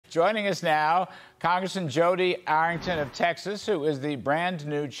Joining us now, Congressman Jodey Arrington of Texas, who is the brand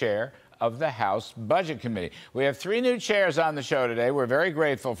new chair of the House Budget Committee. We have 3 new chairs on the show today. We're very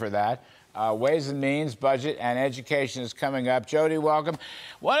grateful for that. Ways and Means, Budget, and Education is coming up. Jodey, welcome.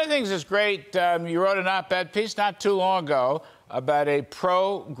 One of the things that's great, you wrote an op-ed piece not too long ago about a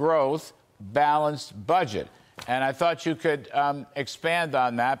pro-growth balanced budget. And I thought you could expand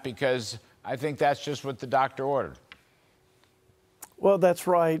on that, because I think that's just what the doctor ordered. Well, that's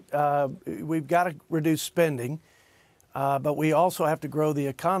right. We've got to reduce spending, but we also have to grow the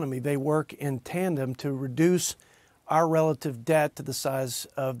economy. They work in tandem to reduce our relative debt to the size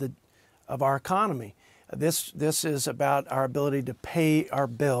of our economy. This is about our ability to pay our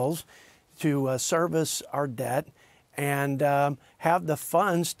bills, to service our debt, and have the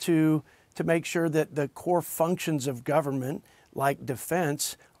funds to make sure that the core functions of government, like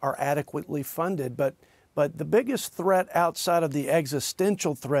defense, are adequately funded. But the biggest threat outside of the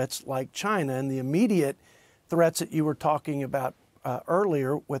existential threats like China and the immediate threats that you were talking about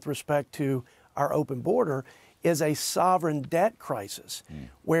earlier with respect to our open border is a sovereign debt crisis,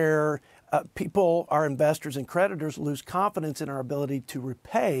 where people, our investors and creditors, lose confidence in our ability to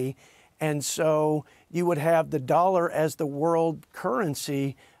repay. And so you would have the dollar as the world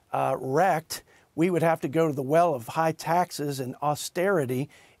currency wrecked. We would have to go to the well of high taxes and austerity.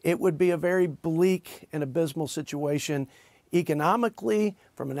 It would be a very bleak and abysmal situation economically,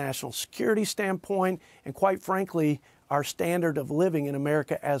 from a national security standpoint, and quite frankly, our standard of living in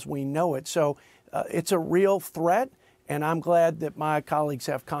America as we know it. So it's a real threat, and I'm glad that my colleagues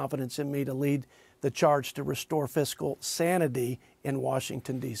have confidence in me to lead the charge to restore fiscal sanity in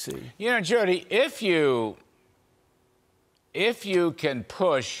Washington, D.C. You know, Jodey, if you can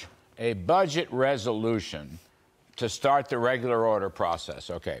push a budget resolution to start the regular order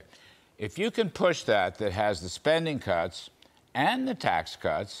process, okay, if you can push that has the spending cuts and the tax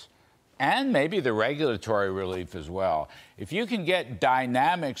cuts and maybe the regulatory relief as well, if you can get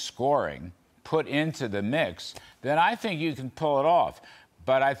dynamic scoring put into the mix, then I think you can pull it off.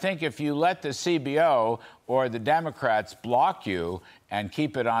 But I think if you let the CBO or the Democrats block you and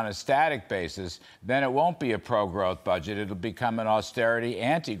keep it on a static basis, then it won't be a pro-growth budget. It'll become an austerity,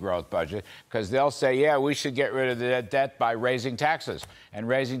 anti-growth budget, because they'll say, yeah, we should get rid of the debt by raising taxes. And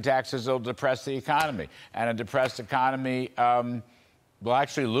raising taxes will depress the economy. And a depressed economy will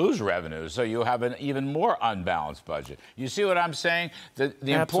actually lose revenue. So you'll have an even more unbalanced budget. You see what I'm saying?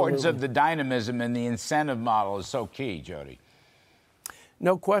 The importance of the dynamism in the incentive model is so key, Jodey.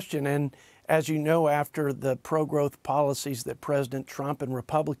 No question. And as you know, after the pro-growth policies that President Trump and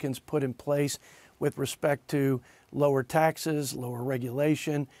Republicans put in place with respect to lower taxes, lower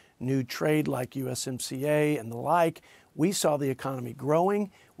regulation, new trade like USMCA and the like, we saw the economy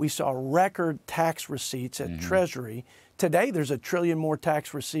growing. We saw record tax receipts at Treasury. Today, there's $1 trillion more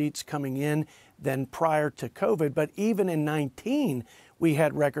tax receipts coming in than prior to COVID. But even in 19, we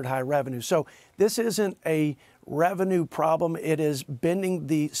had record high revenue. So this isn't a revenue problem. It is bending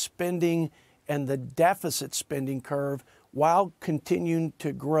the spending and the deficit spending curve while continuing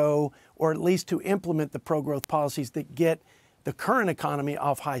to grow, or at least to implement the pro-growth policies that get the current economy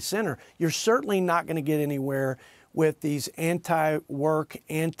off high center. You're certainly not going to get anywhere with these anti-work,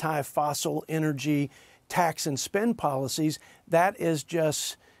 anti-fossil energy tax and spend policies. That is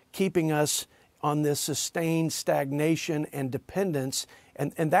just keeping us on this sustained stagnation and dependence.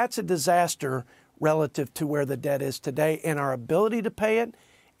 And that's a disaster relative to where the debt is today and our ability to pay it,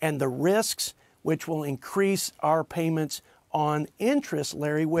 and the risks, which will increase our payments on interest,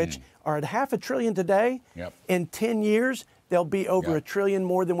 Larry, which are at $500 billion today. In 10 years, they'll be over $1 trillion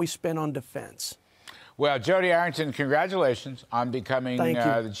more than we spend on defense. Well, Jodey Arrington, congratulations on becoming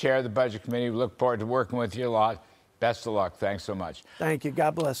the chair of the Budget Committee. We look forward to working with you a lot. Best of luck. Thanks so much. Thank you.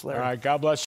 God bless, Larry. All right. God bless.